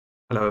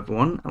Hello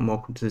everyone and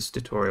welcome to this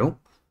tutorial.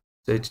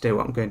 So today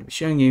what I'm going to be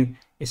showing you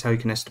is how you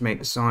can estimate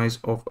the size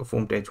of a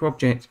FormData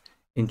object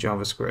in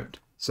JavaScript.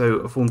 So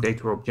a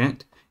FormData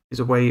object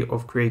is a way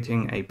of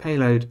creating a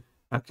payload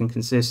that can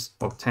consist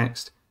of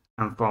text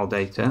and file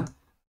data,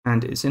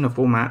 and it's in a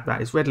format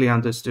that is readily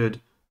understood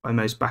by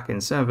most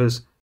backend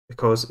servers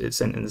because it's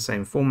sent in the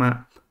same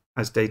format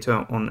as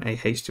data on a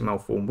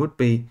HTML form would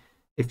be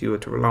if you were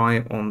to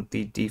rely on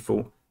the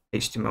default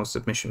HTML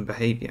submission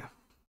behavior.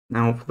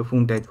 Now for the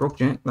FormData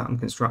object that I'm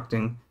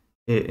constructing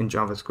here in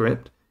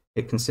JavaScript,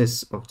 it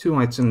consists of two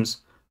items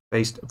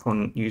based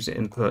upon user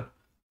input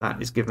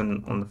that is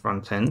given on the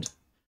front end.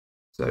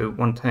 So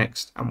one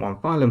text and one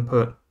file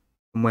input,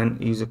 and when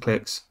a user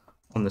clicks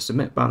on the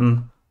submit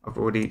button, I've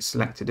already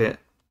selected it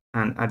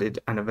and added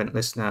an event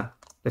listener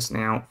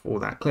listening out for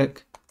that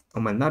click.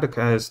 And when that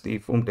occurs, the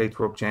FormData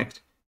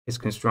object is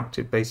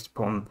constructed based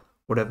upon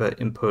whatever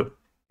input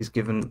is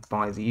given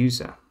by the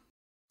user.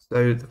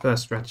 So the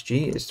first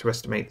strategy is to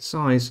estimate the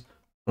size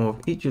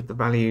of each of the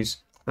values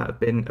that have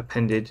been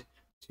appended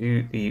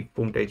to the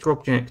FormData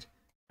object,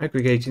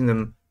 aggregating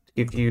them to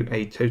give you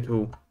a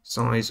total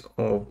size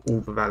of all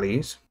the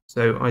values.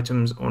 So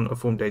items on a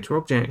FormData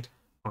object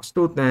are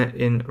stored there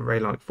in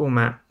array-like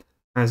format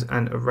as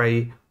an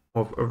array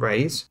of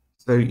arrays.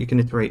 So you can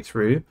iterate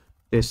through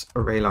this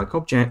array-like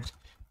object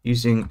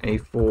using a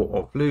for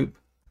of loop.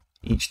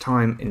 Each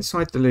time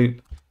inside the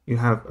loop, you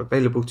have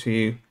available to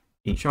you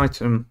each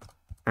item,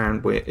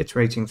 and we're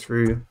iterating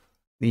through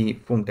the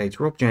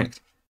FormData object,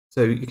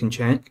 so you can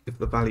check if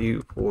the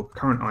value for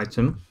current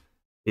item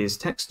is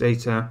text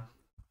data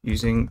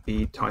using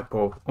the type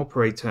of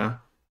operator,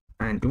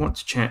 and you want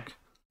to check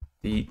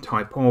the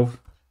type of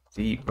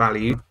the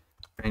value,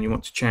 and you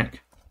want to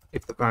check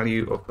if the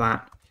value of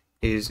that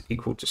is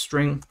equal to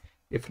string.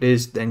 If it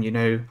is, then you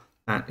know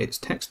that it's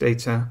text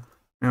data.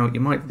 Now you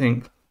might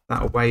think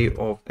that a way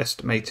of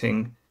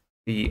estimating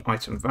the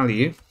item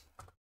value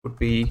would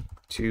be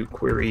to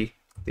query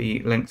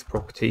the length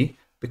property,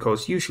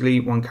 because usually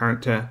one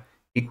character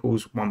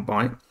equals 1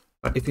 byte,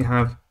 but if you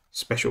have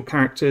special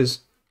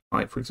characters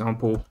like for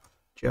example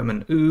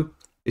German U,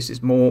 this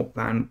is more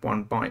than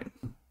 1 byte.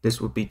 This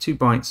would be 2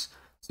 bytes.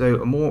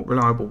 So a more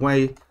reliable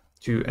way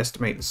to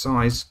estimate the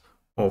size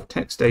of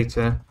text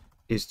data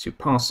is to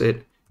pass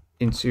it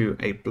into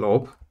a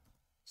blob.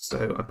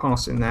 So I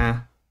pass in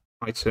there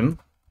item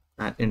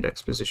at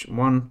index position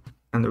 1,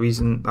 and the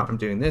reason that I'm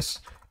doing this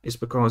is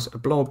because a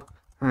blob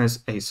has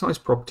a size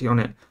property on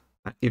it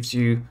that gives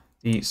you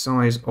the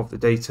size of the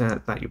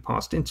data that you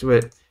passed into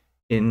it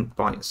in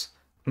bytes.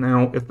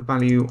 Now, if the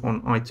value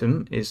on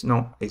item is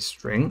not a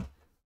string,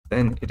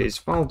 then it is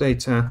file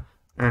data,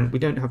 and we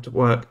don't have to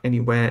work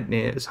anywhere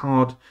near as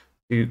hard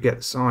to get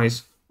the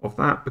size of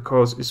that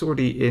because it's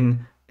already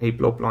in a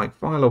blob-like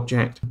file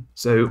object.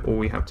 So all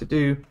we have to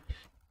do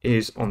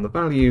is on the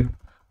value,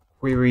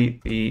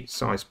 query the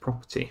size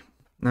property.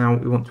 Now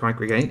we want to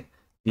aggregate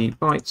the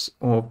bytes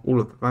of all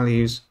of the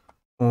values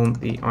on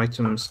the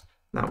items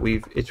that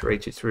we've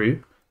iterated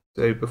through.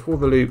 So before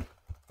the loop,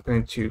 we're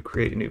going to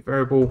create a new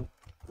variable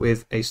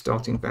with a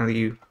starting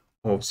value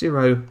of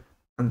 0,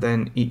 and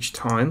then each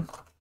time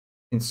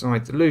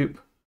inside the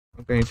loop,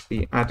 I'm going to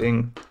be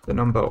adding the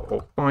number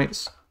of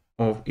bytes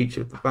of each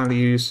of the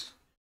values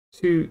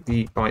to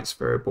the bytes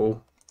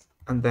variable,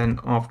 and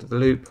then after the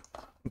loop,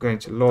 I'm going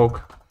to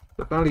log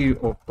the value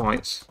of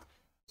bytes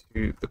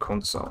to the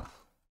console.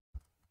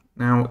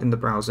 Now in the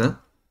browser,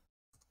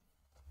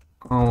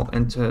 I'll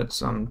enter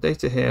some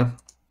data here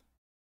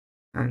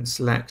and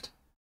select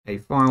a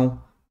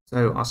file.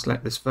 So I'll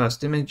select this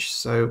first image.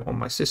 So on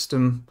my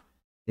system,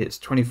 it's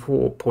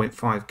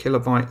 24.5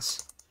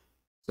 kilobytes.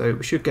 So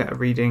we should get a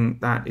reading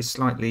that is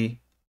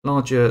slightly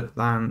larger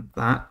than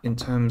that in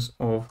terms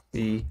of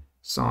the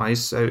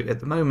size. So at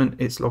the moment,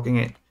 it's logging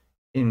it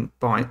in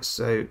bytes,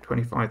 so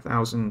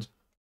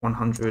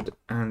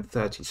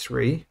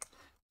 25,133.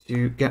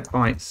 To get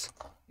bytes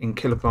in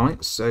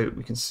kilobytes, so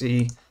we can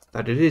see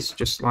that it is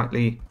just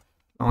slightly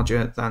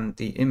larger than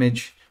the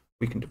image.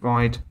 We can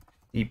divide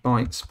the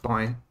bytes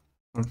by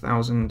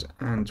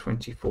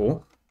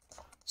 1024.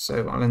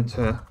 So I'll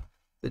enter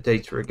the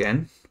data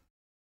again.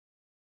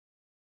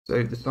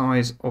 So the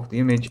size of the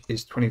image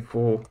is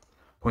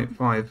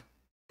 24.5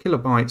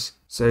 kilobytes.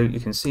 So you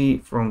can see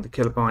from the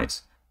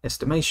kilobytes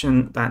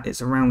estimation that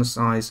it's around the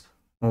size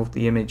of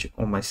the image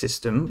on my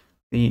system.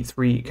 The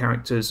 3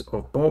 characters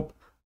of Bob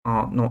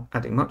are not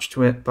adding much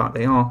to it, but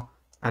they are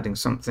adding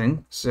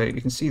something. So you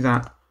can see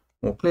that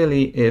more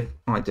clearly if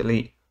I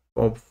delete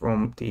Bob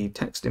from the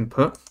text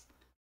input,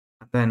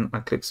 and then I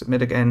click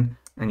submit again,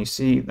 and you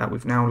see that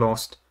we've now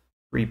lost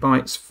 3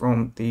 bytes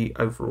from the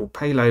overall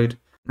payload.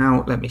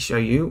 Now let me show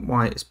you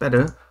why it's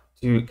better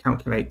to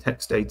calculate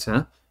text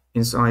data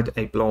inside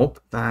a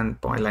blob than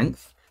by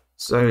length.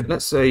 So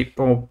let's say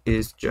Bob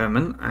is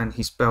German and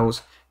he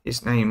spells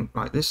his name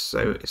like this,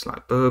 so it's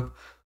like Bob.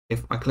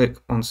 If I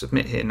click on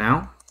submit here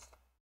now,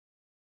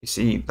 you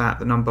see that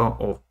the number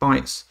of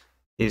bytes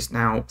is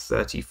now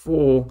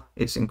 34.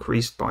 It's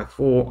increased by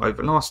 4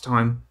 over last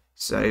time.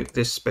 So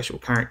this special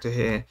character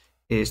here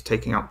is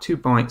taking up 2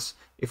 bytes.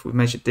 If we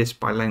measured this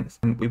by length,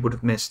 then we would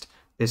have missed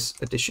this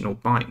additional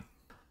byte.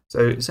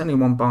 So it's only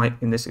 1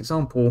 byte in this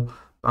example,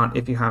 but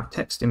if you have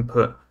text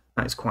input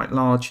that is quite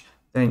large,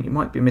 then you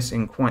might be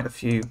missing quite a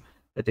few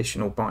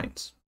additional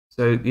bytes.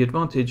 So the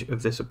advantage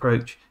of this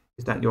approach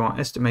is that you are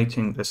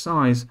estimating the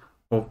size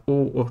of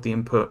all of the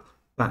input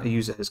that a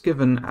user has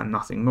given and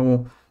nothing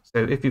more. So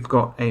if you've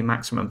got a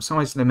maximum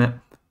size limit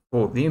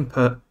for the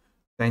input,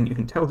 then you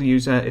can tell the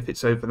user if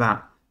it's over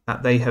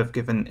that they have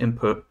given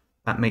input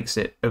that makes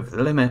it over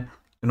the limit.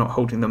 You're not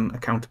holding them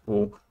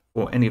accountable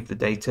for any of the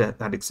data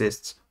that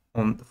exists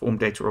on the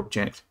FormData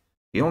object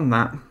beyond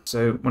that.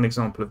 So one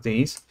example of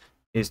these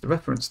is the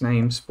reference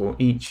names for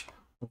each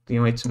of the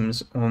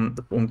items on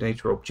the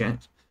FormData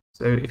object.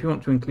 So if you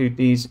want to include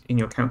these in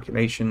your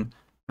calculation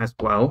as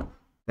well,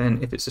 then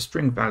if it's a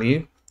string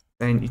value,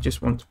 then you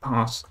just want to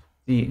pass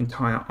the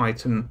entire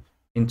item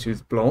into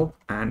the blob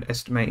and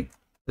estimate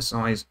the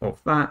size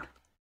of that.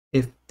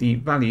 If the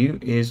value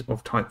is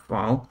of type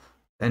file,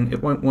 then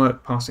it won't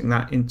work passing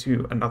that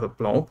into another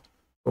blob.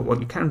 But what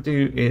you can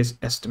do is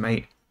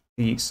estimate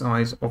the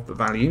size of the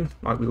value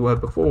like we were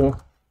before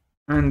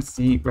and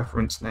the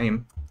reference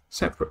name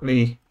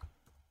separately,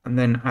 and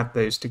then add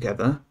those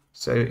together.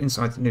 So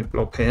inside the new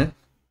blob here,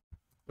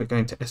 we're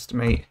going to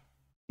estimate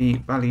the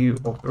value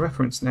of the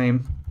reference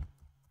name,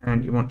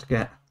 and you want to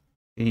get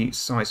the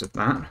size of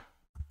that.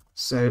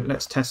 So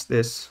let's test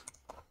this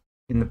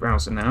in the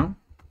browser now.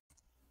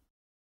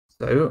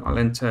 So I'll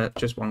enter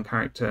just 1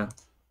 character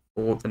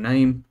for the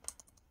name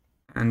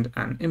and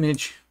an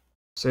image.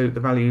 So the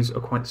values are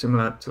quite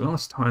similar to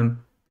last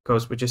time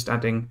because we're just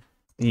adding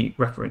the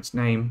reference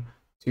name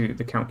to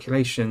the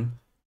calculation.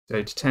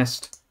 So to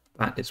test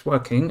that it's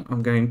working,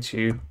 I'm going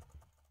to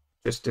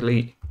just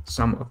delete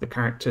some of the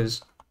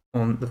characters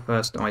on the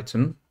first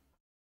item.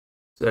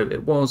 So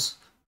it was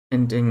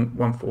ending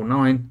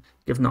 149.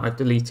 Given that I've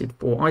deleted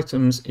 4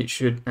 items, it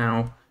should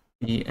now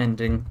be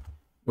ending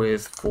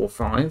with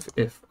 45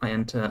 if I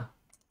enter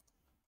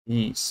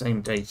the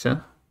same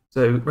data.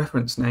 So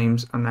reference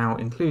names are now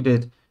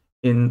included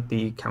in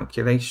the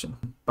calculation.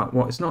 But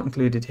what is not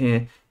included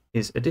here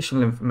is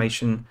additional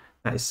information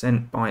that is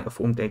sent by a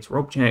FormData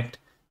object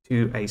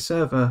to a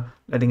server,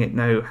 letting it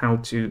know how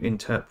to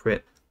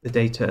interpret the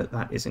data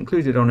that is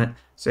included on it.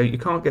 So you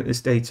can't get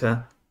this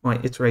data by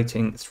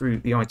iterating through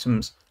the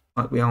items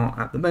like we are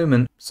at the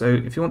moment. So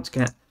if you want to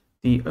get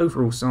the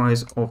overall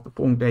size of the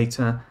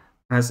FormData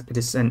as it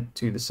is sent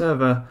to the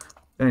server,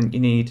 then you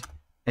need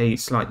a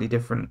slightly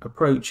different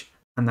approach,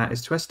 and that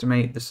is to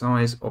estimate the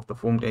size of the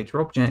FormData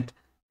object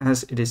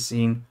as it is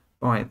seen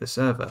by the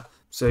server.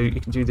 So you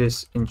can do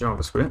this in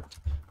JavaScript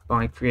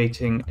by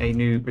creating a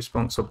new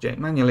response object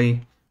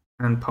manually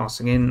and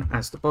passing in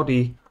as the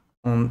body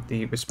on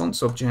the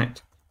response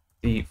object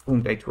the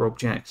FormData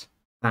object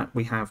that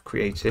we have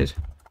created.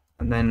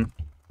 And then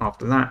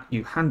after that,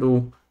 you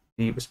handle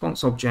the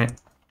response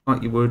object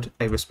like you would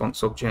a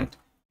response object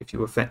if you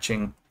were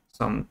fetching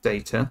some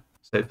data.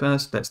 So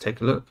first, let's take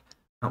a look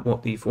at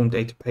what the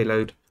FormData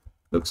payload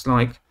looks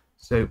like.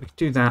 So we can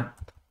do that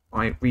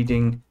by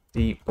reading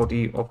the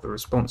body of the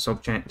response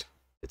object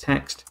to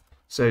text.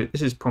 So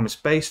this is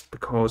promise-based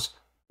because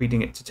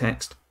reading it to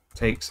text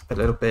takes a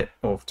little bit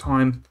of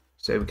time.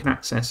 So we can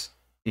access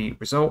the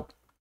result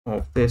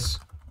of this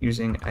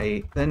using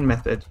a then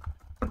method,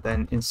 and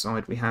then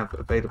inside we have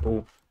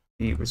available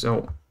the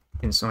result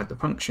inside the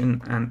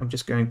function, and I'm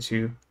just going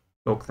to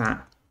log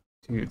that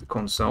to the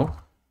console.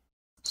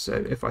 So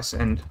if I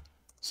send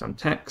some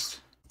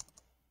text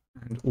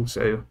and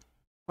also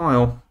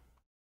file,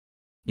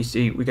 you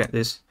see we get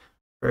this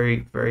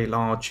very, very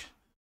large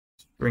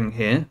string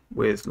here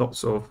with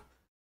lots of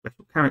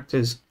special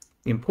characters.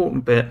 The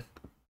important bit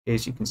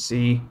is you can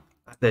see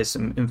that there's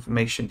some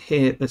information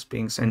here that's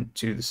being sent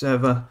to the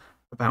server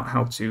about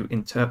how to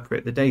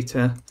interpret the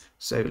data.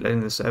 So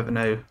letting the server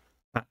know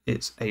that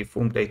it's a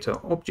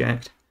FormData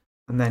object,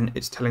 and then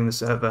it's telling the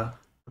server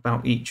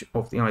about each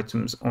of the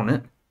items on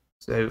it.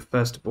 So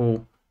first of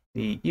all,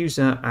 the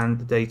user and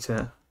the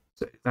data.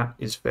 So that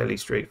is fairly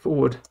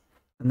straightforward.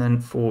 And then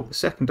for the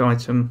second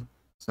item,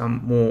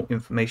 some more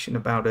information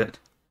about it.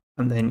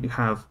 And then you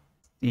have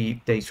the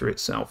data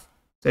itself.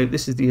 So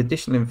this is the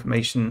additional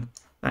information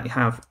that you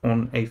have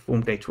on a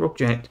FormData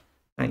object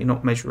that you're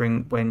not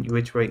measuring when you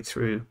iterate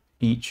through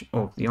each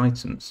of the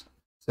items.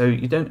 So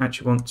you don't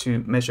actually want to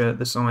measure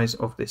the size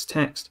of this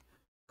text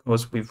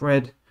because we've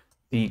read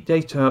the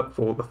data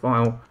for the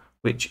file,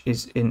 which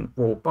is in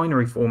raw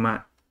binary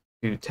format,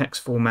 to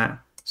text format.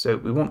 So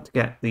we want to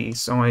get the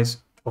size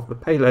of the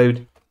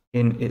payload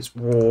in its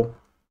raw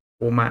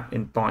format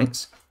in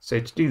bytes. So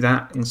to do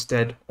that,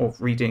 instead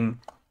of reading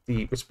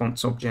the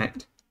response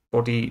object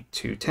body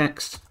to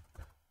text,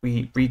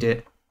 we read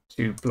it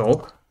to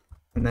blob.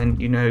 And then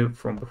you know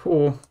from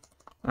before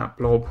that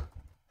blob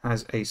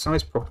has a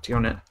size property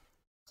on it.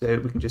 So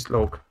we can just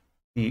log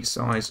the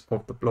size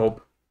of the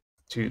blob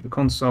to the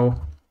console,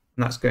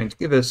 and that's going to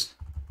give us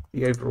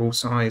the overall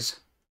size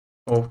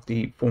of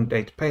the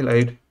FormData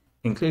payload,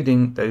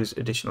 including those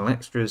additional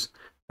extras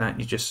that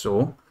you just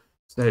saw.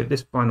 So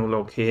this final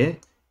log here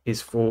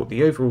is for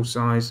the overall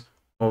size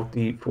of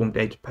the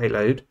FormData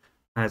payload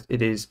as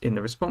it is in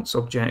the response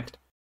object.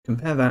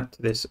 Compare that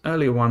to this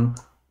earlier one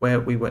where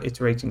we were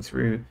iterating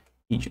through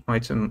each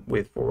item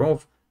with for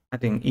of,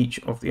 adding each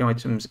of the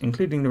items,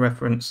 including the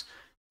reference,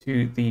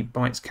 to the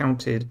bytes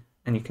counted,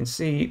 and you can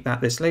see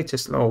that this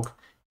latest log,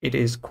 it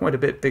is quite a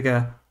bit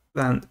bigger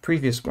than the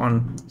previous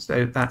one,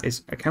 so that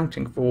is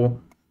accounting for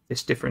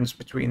this difference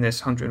between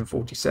this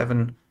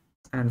 147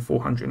 and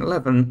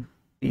 411,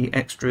 the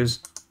extras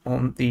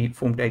on the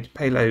FormData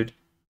payload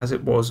as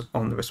it was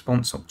on the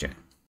response object.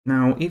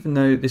 Now, even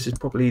though this is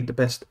probably the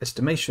best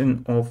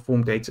estimation of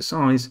FormData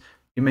size,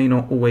 you may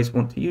not always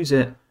want to use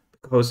it,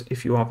 because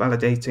if you are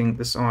validating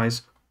the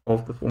size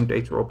of the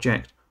FormData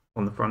object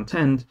on the front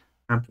end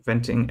and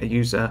preventing a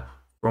user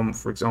from,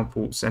 for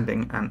example,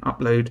 sending an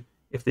upload,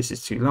 if this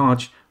is too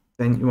large,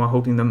 then you are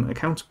holding them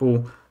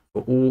accountable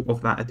for all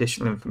of that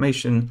additional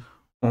information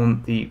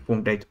on the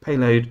FormData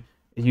payload.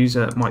 A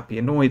user might be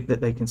annoyed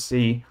that they can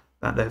see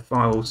that their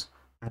files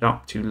add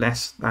up to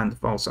less than the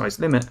file size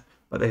limit,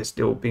 but they're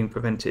still being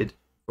prevented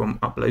from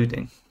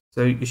uploading.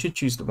 So you should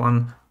choose the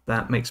one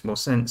that makes more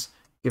sense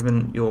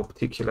given your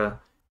particular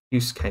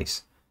use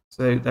case.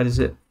 So that is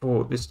it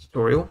for this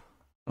tutorial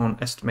on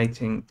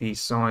estimating the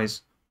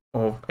size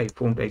of a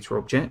FormData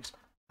object.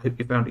 I hope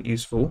you found it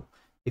useful.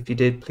 If you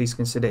did, please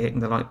consider hitting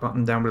the like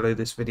button down below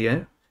this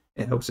video.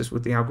 It helps us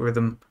with the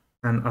algorithm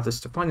and others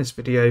to find this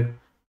video.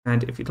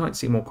 And if you'd like to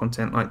see more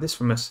content like this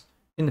from us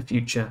in the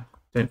future,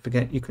 don't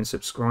forget you can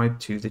subscribe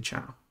to the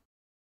channel.